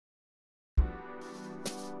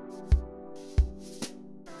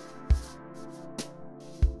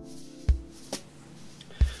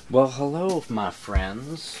Well, hello, my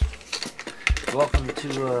friends. Welcome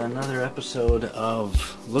to another episode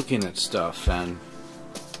of Looking at Stuff, and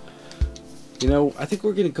I think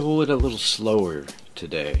we're going to go it a little slower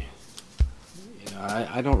today.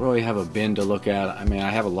 I don't really have a bin to look at. I mean, I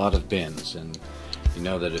have a lot of bins, and you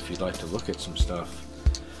know that if you'd like to look at some stuff,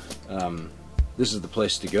 this is the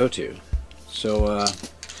place to go to. So,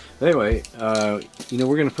 anyway, we're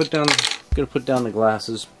going to put down the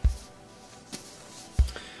glasses.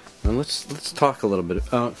 And let's talk a little bit.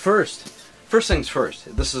 First things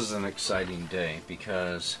first. This is an exciting day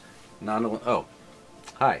because not only. Oh,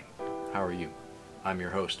 hi. How are you? I'm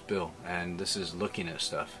your host, Bill, and this is Looking at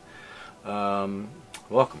Stuff.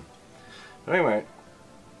 Welcome. But anyway,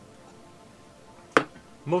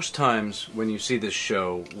 most times when you see this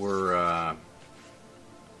show, we're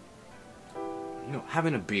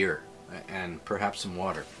having a beer and perhaps some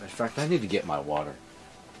water. In fact, I need to get my water.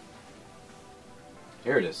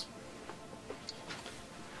 Here it is.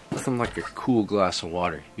 Nothing like a cool glass of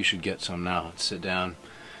water. You should get some now. Let's sit down,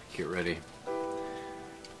 get ready.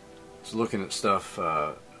 So looking at stuff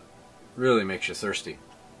really makes you thirsty.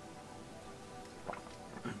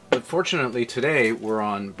 But fortunately today we're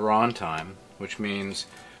on Braun time, which means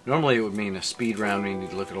normally it would mean a speed round. We need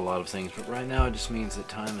to look at a lot of things, but right now it just means that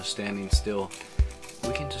time is standing still.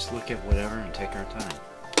 We can just look at whatever and take our time.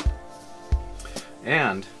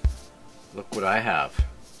 And look what I have.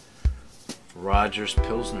 Rogers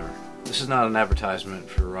Pilsner. This is not an advertisement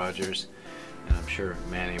for Rogers, and I'm sure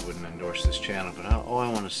Manny wouldn't endorse this channel, but all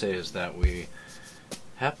I want to say is that we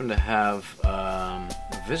happen to have a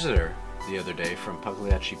visitor the other day from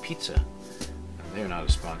Pagliacci Pizza. And they're not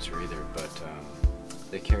a sponsor either, but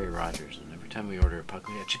they carry Rogers, and every time we order a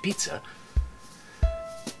Pagliacci Pizza,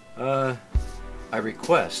 I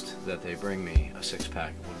request that they bring me a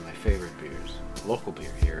 6-pack of one of my favorite beers, local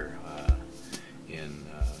beer here in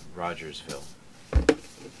Rogersville.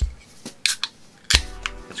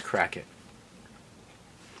 Let's crack it.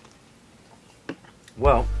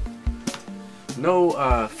 Well,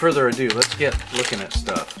 no further ado, let's get looking at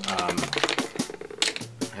stuff.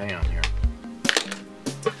 Hang on here.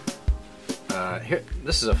 Here,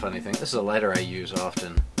 this is a funny thing. This is a lighter I use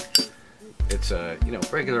often. It's a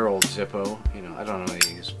regular old Zippo. I don't know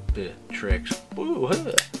these tricks. Ooh,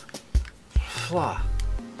 flah.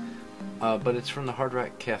 But it's from the Hard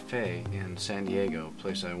Rock Cafe in San Diego, a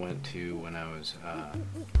place I went to when I was,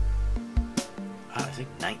 I think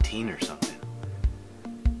 19 or something.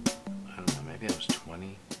 I don't know, maybe I was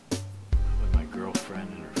 20, with my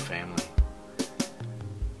girlfriend and her family.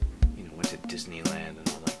 Went to Disneyland and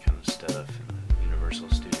all that kind of stuff, and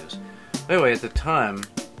Universal Studios. Anyway, at the time,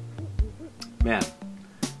 man,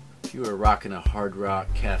 if you were rocking a Hard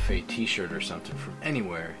Rock Cafe t-shirt or something from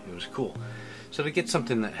anywhere, it was cool. So to get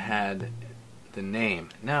something that had the name,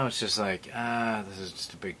 now it's just like, this is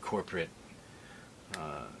just a big corporate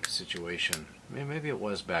situation. Maybe it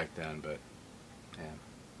was back then, but yeah,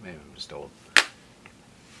 maybe I'm just old.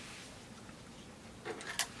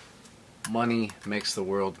 Money makes the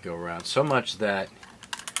world go round. So much that,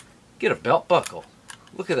 get a belt buckle.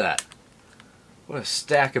 Look at that. What a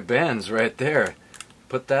stack of bends right there.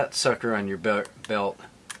 Put that sucker on your belt.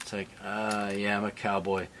 It's like, yeah, I'm a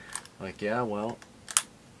cowboy. Like, yeah, well,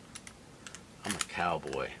 I'm a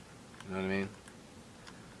cowboy. You know what I mean?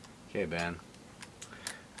 Okay, Ben.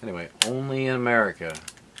 Anyway, only in America,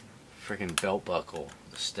 freaking belt buckle,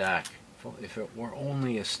 the stack. If it were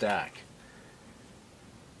only a stack.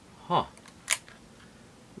 Huh.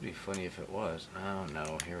 Would be funny if it was. Oh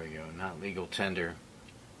no, here we go. Not legal tender.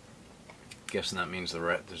 Guessing that means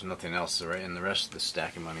there's nothing else in the rest of the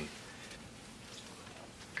stack of money.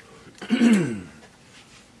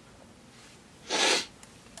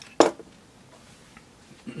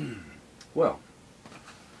 Well,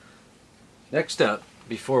 next up,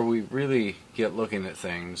 before we really get looking at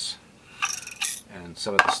things and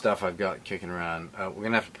some of the stuff I've got kicking around, we're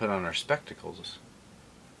going to have to put on our spectacles.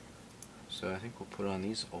 So I think we'll put on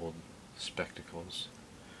these old spectacles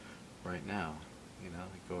right now. They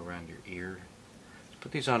go around your ear. Let's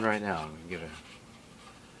put these on right now and we can get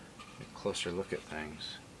a closer look at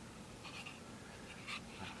things.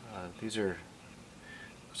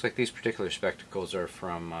 Looks like these particular spectacles are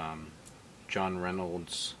from John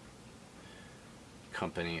Reynolds'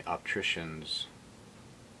 company, Opticians,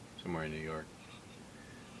 somewhere in New York.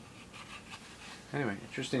 Anyway,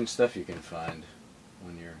 interesting stuff you can find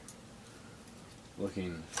when you're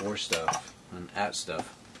looking for stuff and at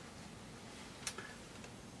stuff.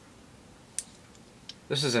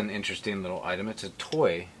 This is an interesting little item. It's a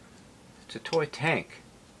toy. It's a toy tank.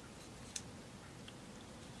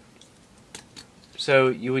 So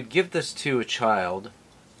you would give this to a child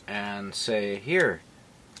and say, here,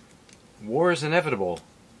 war is inevitable.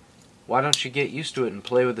 Why don't you get used to it and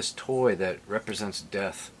play with this toy that represents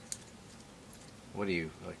death? What are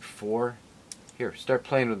you, like 4? Here, start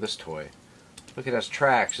playing with this toy. Look, it has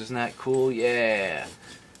tracks. Isn't that cool? Yeah.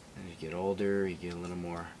 And you get older, you get a little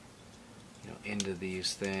more, into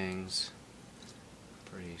these things.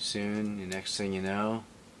 Pretty soon, the next thing you know,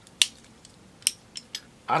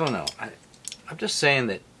 I don't know. I'm just saying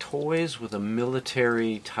that toys with a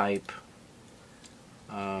military type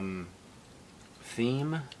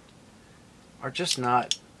theme are just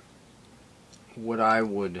not what I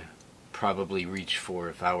would probably reach for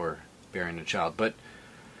if I were bearing a child. But,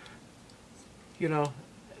 I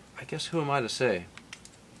guess who am I to say?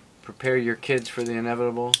 Prepare your kids for the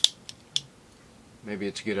inevitable? Maybe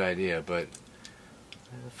it's a good idea, but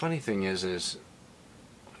the funny thing is when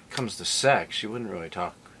it comes to sex, you wouldn't really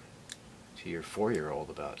talk to your 4-year-old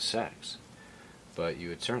about sex. But you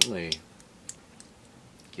would certainly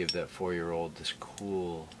give that 4-year-old this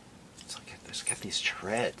cool, it's got these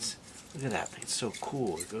treads. Look at that thing, it's so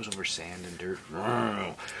cool. It goes over sand and dirt.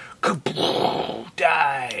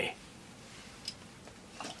 Die!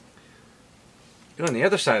 On the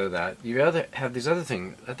other side of that, you have these other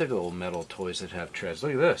little metal toys that have treads.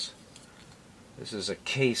 Look at this. This is a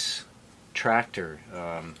case tractor,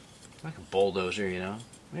 like a bulldozer, You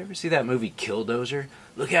ever see that movie Killdozer?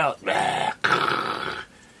 Look out! Well,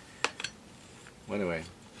 anyway,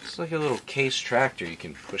 it's like a little case tractor. You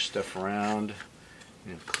can push stuff around,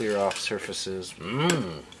 clear off surfaces.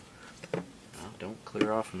 Well, don't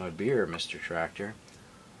clear off my beer, Mr. Tractor.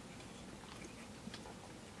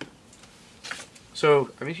 So,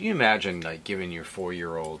 can you imagine giving your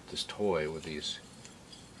 4-year-old this toy with these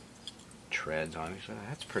treads on it? So,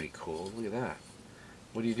 that's pretty cool. Look at that.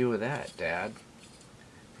 What do you do with that, Dad?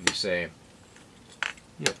 And you say,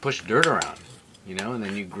 push dirt around, and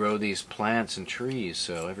then you grow these plants and trees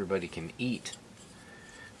so everybody can eat.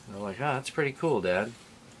 And they're like, that's pretty cool, Dad.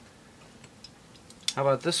 How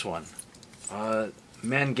about this one?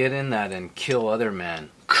 Men get in that and kill other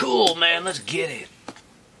men. Cool, man, let's get it.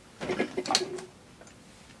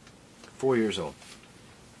 4 years old.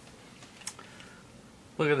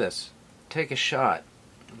 Look at this. Take a shot.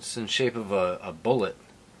 It's in shape of a bullet.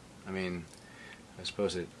 I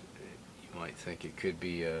suppose you might think it could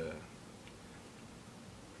be the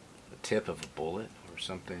tip of a bullet or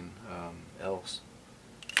something else.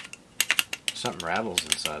 Something rattles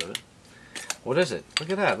inside of it. What is it?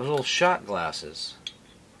 Look at that. Little shot glasses.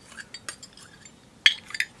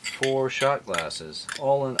 4 shot glasses.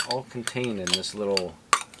 All contained in this little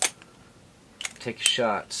take a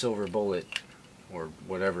shot, silver bullet, or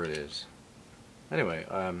whatever it is. Anyway,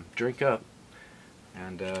 drink up,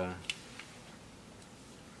 and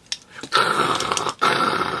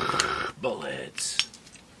bullets.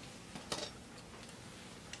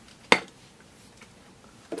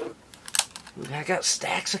 I got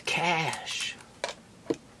stacks of cash.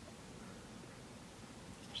 It's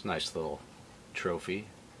a nice little trophy.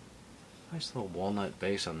 Nice little walnut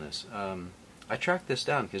base on this. I tracked this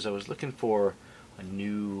down because I was looking for a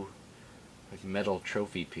new metal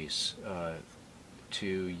trophy piece to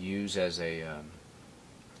use as a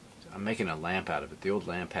I'm making a lamp out of it. The old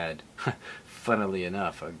lamp had, funnily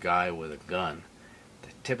enough, a guy with a gun. The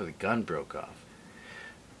tip of the gun broke off.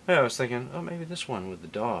 Yeah, I was thinking, maybe this one with the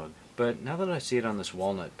dog. But now that I see it on this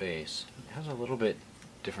walnut base, it has a little bit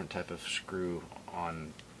different type of screw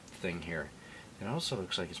on thing here. It also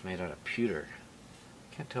looks like it's made out of pewter.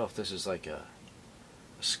 Can't tell if this is like a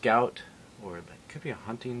scout, or it could be a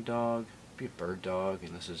hunting dog, be a bird dog,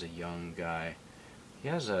 and this is a young guy. He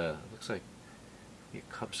has looks like a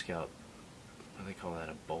Cub Scout, what do they call that,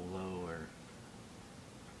 a bolo, or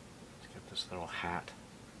he's got this little hat,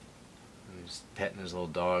 and he's petting his little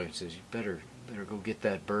dog and says, you better go get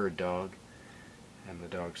that bird, dog. And the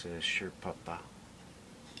dog says, sure, papa.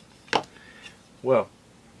 Well,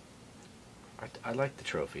 I like the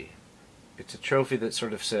trophy. It's a trophy that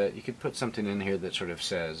sort of says, you could put something in here that sort of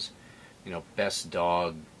says, best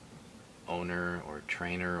dog owner or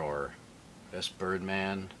trainer or best bird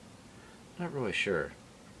man. Not really sure.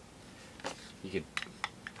 You could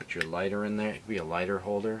put your lighter in there. It could be a lighter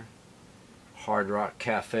holder. Hard Rock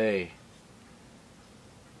Cafe.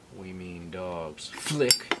 We mean dogs.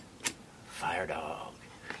 Flick. Fire dog.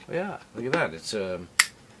 Oh yeah, look at that. It's that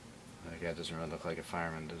guy doesn't really look like a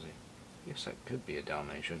fireman, does he? I guess that could be a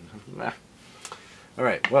Dalmatian.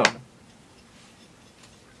 Alright, well.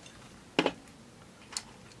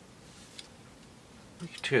 We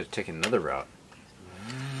could take another route.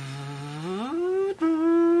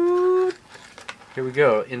 Here we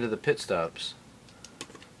go, into the pit stops.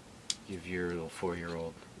 Give your little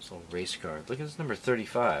 4-year-old This little race car. Look at this number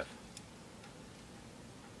 35.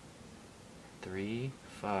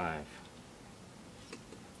 35.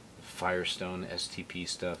 Firestone STP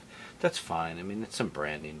stuff. That's fine. I mean, it's some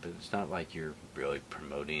branding, but it's not like you're really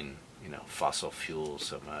promoting, you know, fossil fuels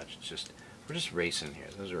so much. It's just, we're just racing here.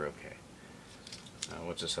 Those are okay.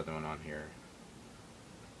 What's this other one on here?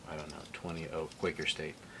 I don't know. 20. Oh, Quaker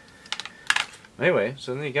State. Anyway,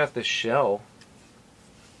 so then you got this shell.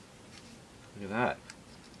 Look at that.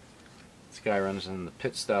 This guy runs in the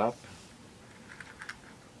pit stop,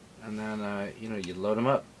 and then you know, you load them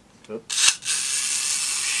up. Oops.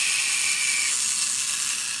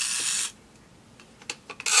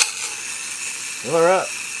 Fill her up.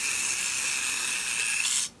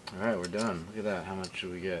 Alright, we're done. Look at that. How much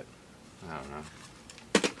should we get? I don't know.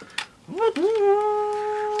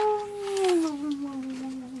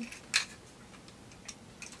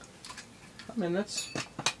 I mean, that's...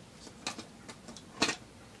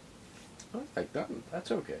 Alright,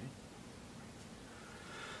 that's okay.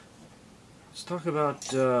 Let's talk about...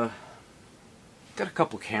 got a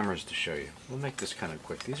couple cameras to show you. We'll make this kind of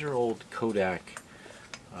quick. These are old Kodak...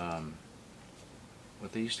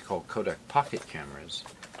 what they used to call Kodak pocket cameras.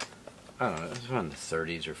 I don't know, it was around the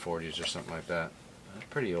 30s or 40s or something like that. They're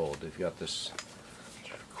pretty old. They've got this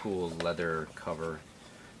cool leather cover,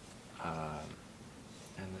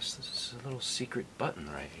 and this is a little secret button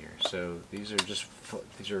right here. So these are just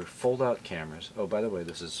fold-out cameras. Oh, by the way,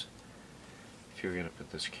 this is if you're going to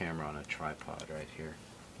put this camera on a tripod right here.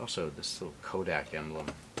 Also, this little Kodak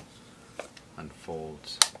emblem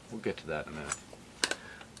unfolds. We'll get to that in a minute.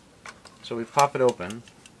 So we pop it open,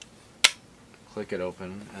 click it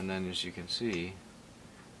open, and then as you can see,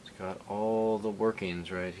 it's got all the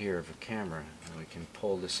workings right here of a camera. And we can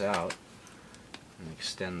pull this out and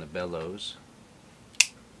extend the bellows.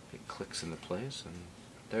 It clicks into place, and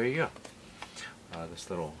there you go. This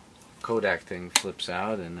little Kodak thing flips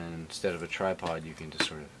out, and then instead of a tripod, you can just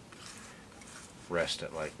sort of rest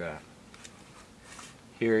it like that.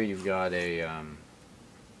 Here you've got a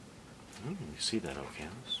you see that okay?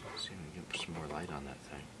 Let's see if we can get some more light on that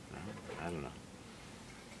thing. No? I don't know.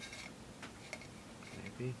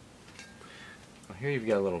 Maybe. Well, here you've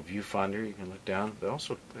got a little viewfinder. You can look down, but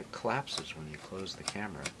also it collapses when you close the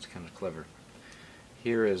camera. It's kind of clever.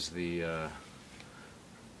 Here is the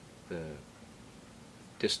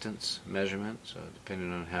distance measurement, so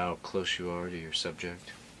depending on how close you are to your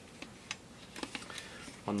subject.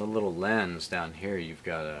 On the little lens down here, you've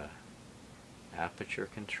got a aperture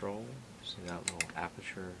control. See that little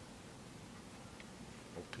aperture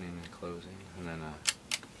opening and closing, and then a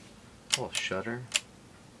little shutter.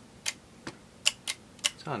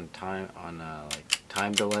 It's on time like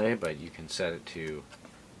time delay, but you can set it to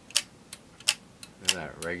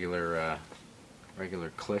that regular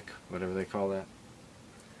click, whatever they call that.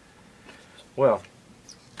 Well,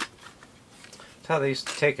 that's how they used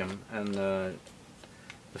to take them, and the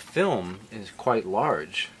film is quite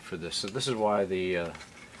large for this, so this is why the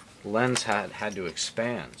lens had to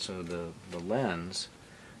expand. So the lens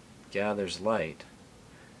gathers light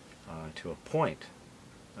to a point,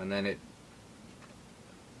 and then it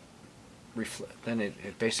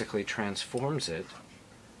basically transforms it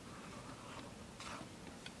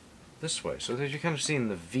this way, so that you're kind of seeing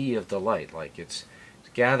the V of the light, like it's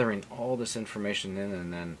gathering all this information in,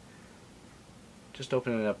 and then just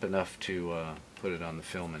opening it up enough to put it on the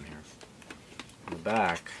film in here. On the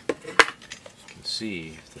back, you can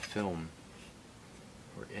see if the film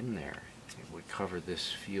were in there, it would cover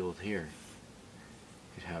this field here.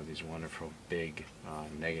 You'd have these wonderful big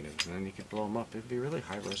negatives, and then you could blow them up. It would be really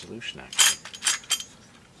high resolution, actually,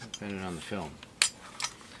 depending on the film.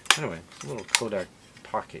 Anyway, a little Kodak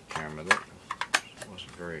pocket camera. That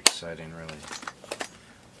wasn't very exciting, really.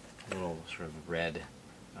 A little sort of red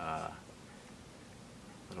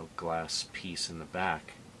little glass piece in the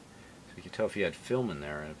back. So you could tell if you had film in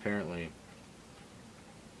there, and apparently,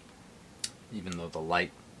 even though the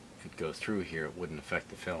light could go through here, it wouldn't affect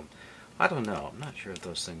the film. I don't know. I'm not sure if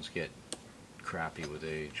those things get crappy with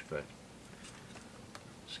age, but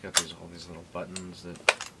it's got all these little buttons that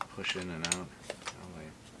push in and out. Well, they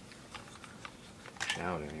push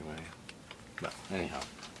out anyway. But anyhow.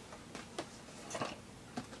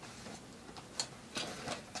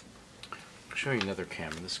 I'll show you another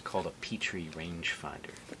camera. This is called a Petrie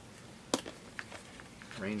rangefinder.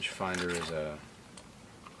 Rangefinder is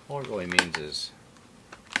all it really means is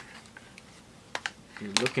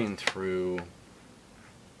you're looking through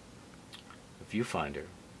a viewfinder,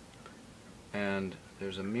 and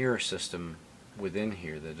there's a mirror system within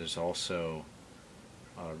here that is also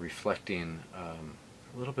reflecting a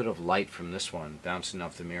little bit of light from this one bouncing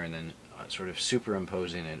off the mirror, and then sort of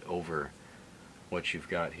superimposing it over what you've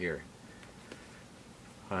got here.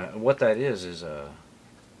 What that is a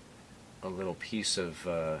little piece of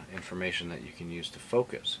information that you can use to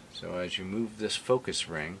focus. So as you move this focus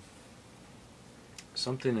ring,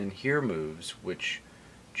 something in here moves, which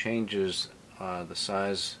changes the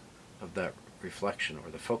size of that reflection,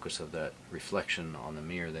 or the focus of that reflection on the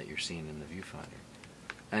mirror that you're seeing in the viewfinder.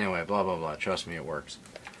 Anyway, blah blah blah, trust me, it works.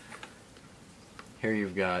 Here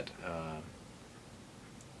you've got how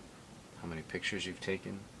many pictures you've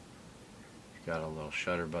taken. You've got a little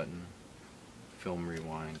shutter button, film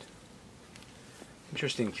rewind.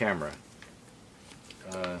 Interesting camera.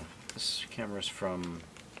 This camera's from,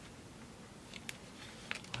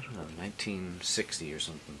 I don't know, 1960 or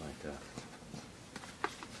something like that.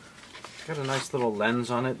 It's got a nice little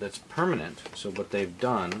lens on it that's permanent. So what they've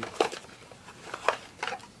done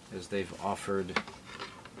is they've offered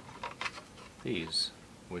these,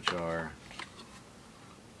 which are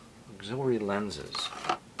auxiliary lenses.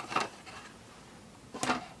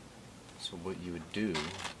 So what you would do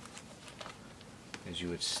is you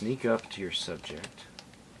would sneak up to your subject,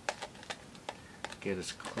 get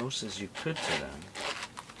as close as you could to them,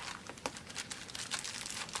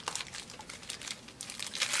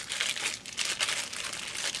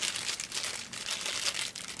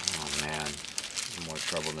 oh man, more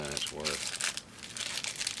trouble than it's worth.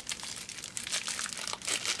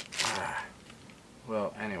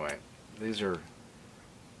 Well, anyway, these are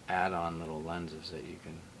add-on little lenses that you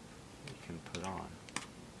can put on.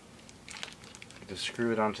 You just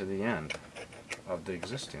screw it onto the end of the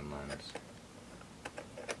existing lens.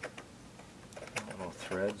 Little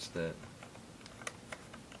threads that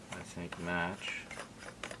I think match.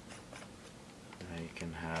 Now you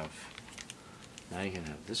can have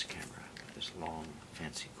this camera with this long,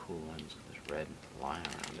 fancy, cool lens with this red line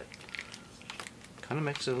around it. Kind of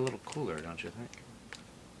makes it a little cooler, don't you think?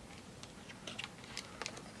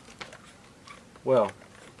 Well,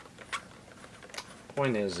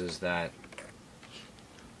 point is that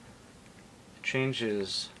it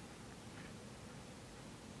changes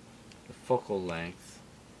the focal length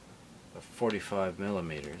of 45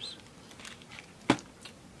 millimeters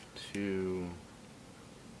to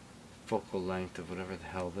focal length of whatever the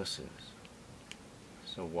hell this is.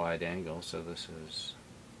 So wide angle, so this is,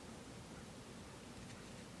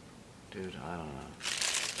 dude, I don't know.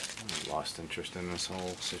 I've lost interest in this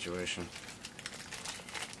whole situation.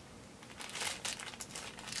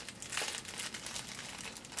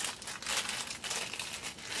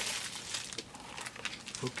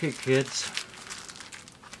 Okay, kids,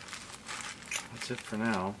 that's it for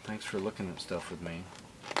now. Thanks for looking at stuff with me.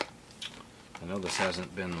 I know this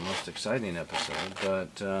hasn't been the most exciting episode,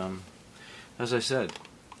 but as I said,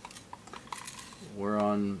 we're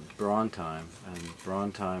on Braun time, and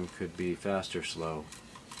Braun time could be fast or slow.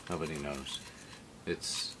 Nobody knows.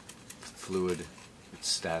 It's fluid, it's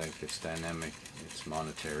static, it's dynamic, it's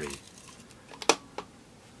monetary.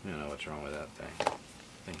 You know what's wrong with that thing.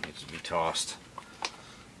 The thing needs to be tossed.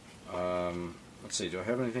 Let's see, do I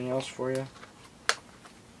have anything else for you?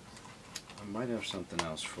 I might have something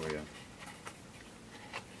else for you.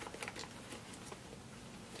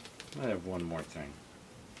 I have one more thing.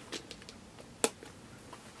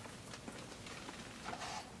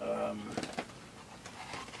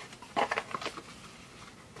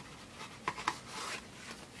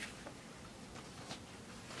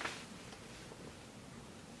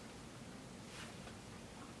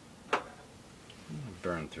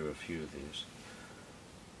 Burn through a few of these.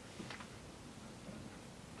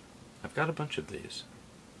 I've got a bunch of these.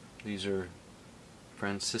 These are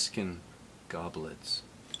Franciscan goblets.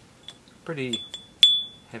 Pretty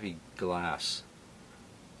heavy glass.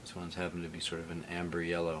 This one's happen to be sort of an amber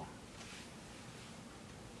yellow.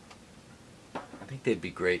 I think they'd be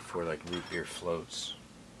great for like root beer floats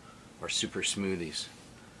or super smoothies.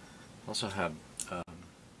 Also have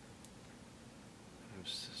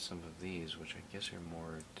some of these, which I guess are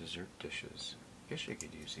more dessert dishes. I guess you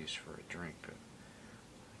could use these for a drink, but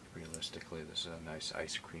realistically this is a nice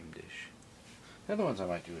ice cream dish. The other ones I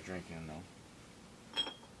might do a drink in though.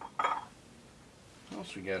 What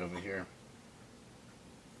else we got over here?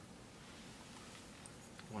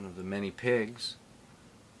 One of the many pigs.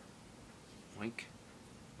 Wink.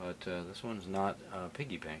 But this one's not a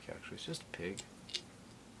piggy bank actually, it's just a pig.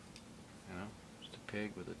 You know, just a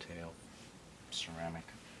pig with a tail. Ceramic.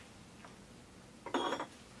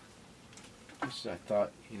 This I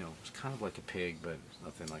thought, you know, it was kind of like a pig, but it's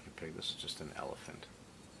nothing like a pig. This is just an elephant.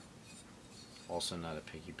 Also not a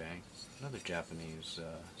piggy bank. Another Japanese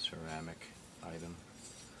ceramic item.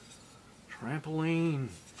 Trampoline.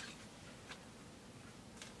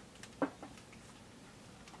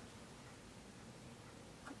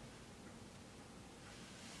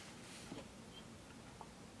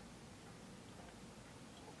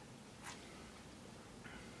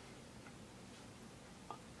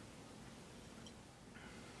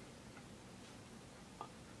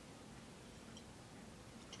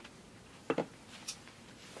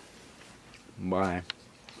 Bye.